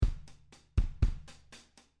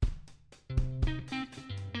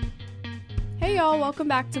y'all, welcome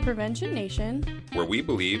back to Prevention Nation, where we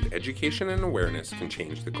believe education and awareness can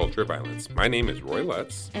change the culture of violence. My name is Roy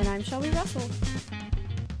Lutz. and I'm Shelby Russell.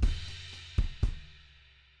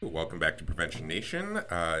 Welcome back to Prevention Nation.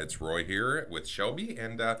 It's Roy here with Shelby,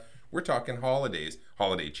 and we're talking holidays.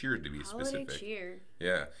 Holiday cheer, to be specific. Holiday cheer.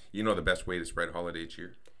 Yeah. You know the best way to spread holiday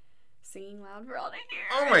cheer? Singing loud for holiday cheer.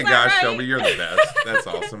 Oh my Is that gosh, right? Shelby, you're the best. That's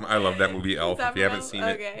awesome. I love that movie Elf. that If you haven't Elf? seen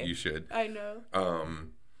Okay. it, you should. I know.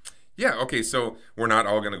 Yeah, okay, so we're not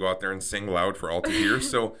all going to go out there and sing loud for all to hear.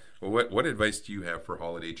 So what advice do you have for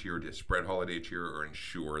holiday cheer, to spread holiday cheer or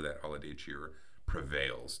ensure that holiday cheer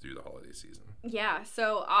prevails through the holiday season? Yeah,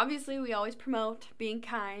 so obviously we always promote being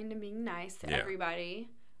kind and being nice to everybody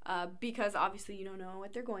because obviously you don't know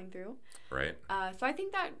what they're going through. Right. So I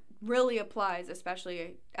think that really applies,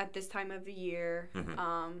 especially at this time of the year.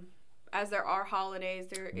 As there are holidays,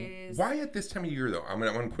 there is... Why at this time of year, though? I'm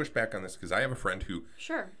going to push back on this because I have a friend who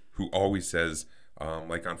always says,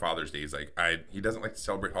 like on Father's Day, he doesn't like to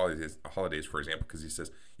celebrate holidays, for example, because he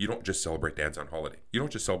says, you don't just celebrate dads on holiday. You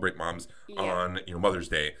don't just celebrate moms on Mother's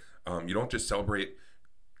Day. You don't just celebrate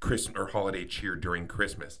Christmas or holiday cheer during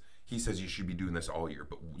Christmas. He says you should be doing this all year.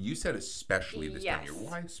 But you said especially this time of year.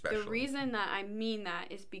 Why especially? The reason that I mean that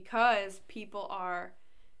is because people are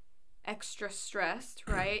extra stressed,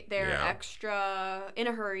 right? They're extra in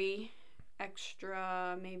a hurry,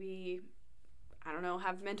 extra maybe, I don't know,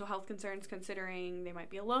 have mental health concerns considering they might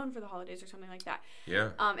be alone for the holidays or something like that. Yeah.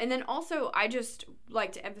 And then also, I just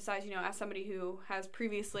like to emphasize, as somebody who has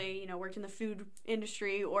previously, worked in the food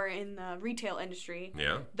industry or in the retail industry,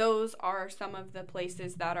 those are some of the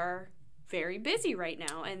places that are very busy right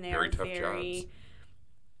now, and they very are tough jobs.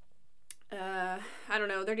 I don't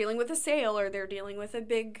know, they're dealing with a sale or they're dealing with a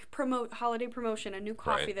big holiday promotion, a new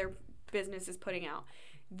coffee their business is putting out.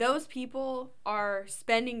 Those people are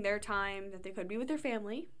spending their time that they could be with their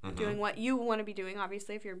family, doing what you want to be doing.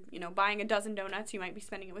 Obviously, if you're, buying a dozen donuts, you might be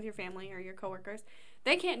spending it with your family or your coworkers.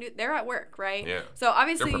 They can't they're at work, right? Yeah. So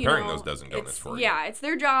obviously, they're preparing those dozen donuts for you. Yeah, it's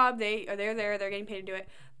their job. They're there. They're getting paid to do it.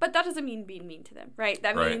 But that doesn't mean being mean to them, right?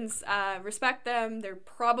 That means respect them. They're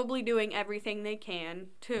probably doing everything they can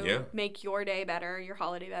to make your day better, your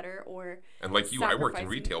holiday better, and like you, I worked in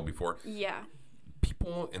retail before. Yeah.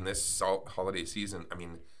 People in this holiday season, I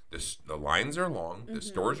mean, the lines are long, the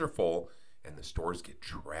stores are full, and the stores get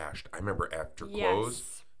trashed. I remember after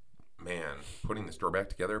close, man, putting the store back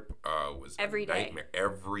together was a nightmare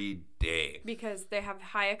every day. Because they have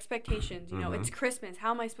high expectations. It's Christmas.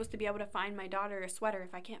 How am I supposed to be able to find my daughter a sweater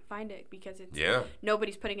if I can't find it because it's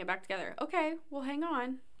nobody's putting it back together? Okay, well, hang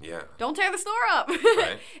on. Yeah. Don't tear the store up.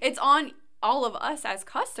 Right. It's on all of us as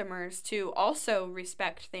customers to also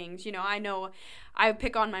respect things. I know I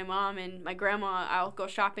pick on my mom and my grandma. I'll go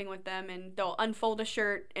shopping with them and they'll unfold a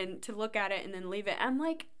shirt and to look at it and then leave it. I'm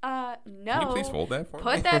like, no. Can you please fold that for me?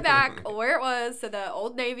 Put that back where it was so the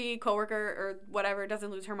Old Navy coworker or whatever doesn't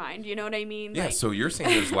lose her mind. You know what I mean? Yeah, so you're saying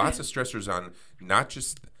there's lots of stressors on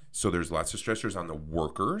there's lots of stressors on the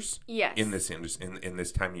workers in this in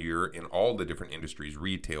this time of year in all the different industries,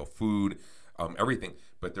 retail, food, everything.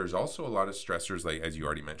 But there's also a lot of stressors, like as you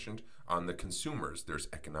already mentioned, on the consumers. There's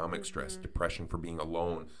economic stress, depression for being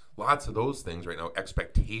alone, lots of those things right now,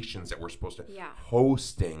 expectations that we're supposed to,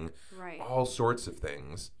 hosting, all sorts of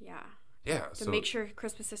things. Yeah. To make sure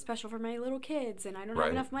Christmas is special for my little kids and I don't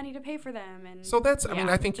have enough money to pay for them. And so that's,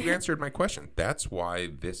 I think you answered my question. That's why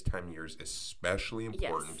this time of year is especially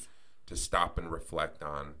important to stop and reflect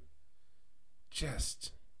on.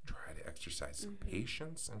 Just try to exercise some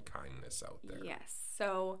patience and kindness out there. Yes.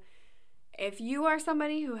 So if you are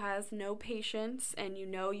somebody who has no patience and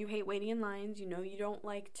you hate waiting in lines, you don't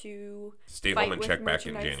like to stay home and check back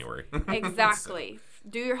in January. Exactly.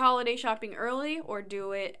 Do your holiday shopping early or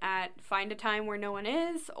find a time where no one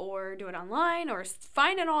is or do it online or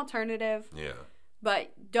find an alternative. Yeah.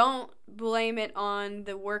 But don't blame it on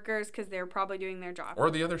the workers because they're probably doing their job. Or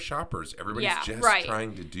the other shoppers. Everybody's just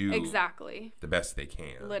trying to do the best they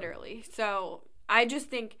can. Literally. So I just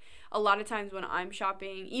think a lot of times when I'm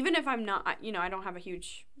shopping, even if I'm not, I don't have a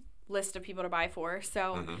huge list of people to buy for.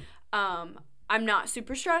 So I'm not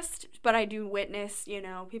super stressed, but I do witness,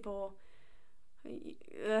 people...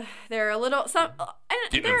 they're a little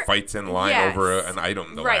getting in fights in line over an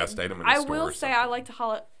item, the last item in the store. I will say I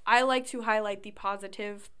like to highlight the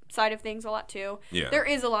positive side of things a lot too. Yeah. There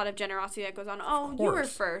is a lot of generosity that goes on. Oh, you were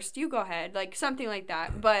first. You go ahead. Like something like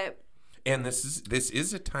that. But this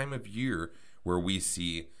is a time of year where we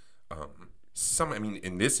see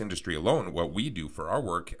in this industry alone, what we do for our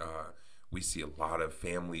work, we see a lot of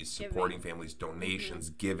families supporting families, donations,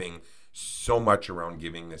 giving so much around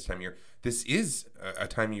giving this time of year. This is a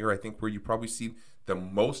time of year, I think, where you probably see the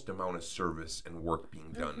most amount of service and work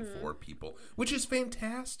being done for people, which is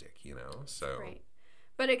fantastic, you know. So right.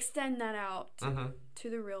 But extend that out to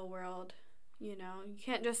the real world. You know, you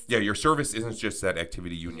can't just... Yeah, your service isn't just that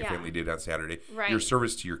activity you and your family did on Saturday. Right. Your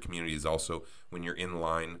service to your community is also when you're in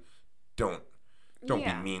line, don't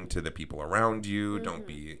be mean to the people around you. Don't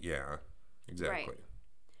be, exactly. Right.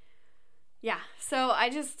 Yeah, so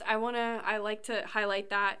I like to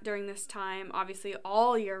highlight that during this time, obviously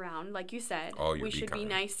all year round, like you said. We should be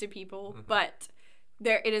nice to people, but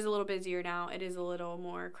it is a little busier now. It is a little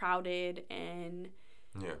more crowded and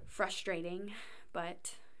frustrating,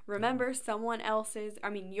 but... Remember,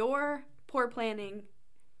 your poor planning,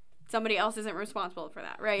 somebody else isn't responsible for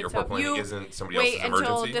that, right? Your poor planning isn't somebody else's emergency? Wait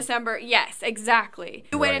until December. Yes, exactly.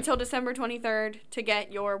 You wait until December 23rd to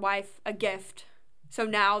get your wife a gift. So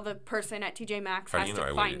now the person at TJ Maxx has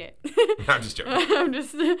to find it. I'm just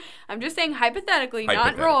joking. I'm just saying hypothetically,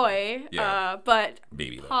 not Roy, but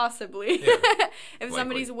possibly. Yeah. If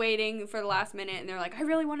somebody's waiting for the last minute and they're like, I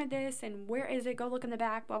really wanted this, and where is it? Go look in the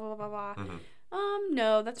back, blah, blah, blah, blah.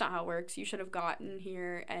 No, that's not how it works. You should have gotten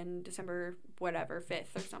here in December,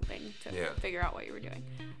 5th or something to figure out what you were doing.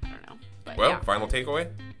 I don't know. But final takeaway?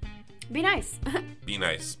 Be nice. Be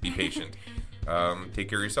nice. Be patient. Take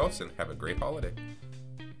care of yourselves and have a great holiday.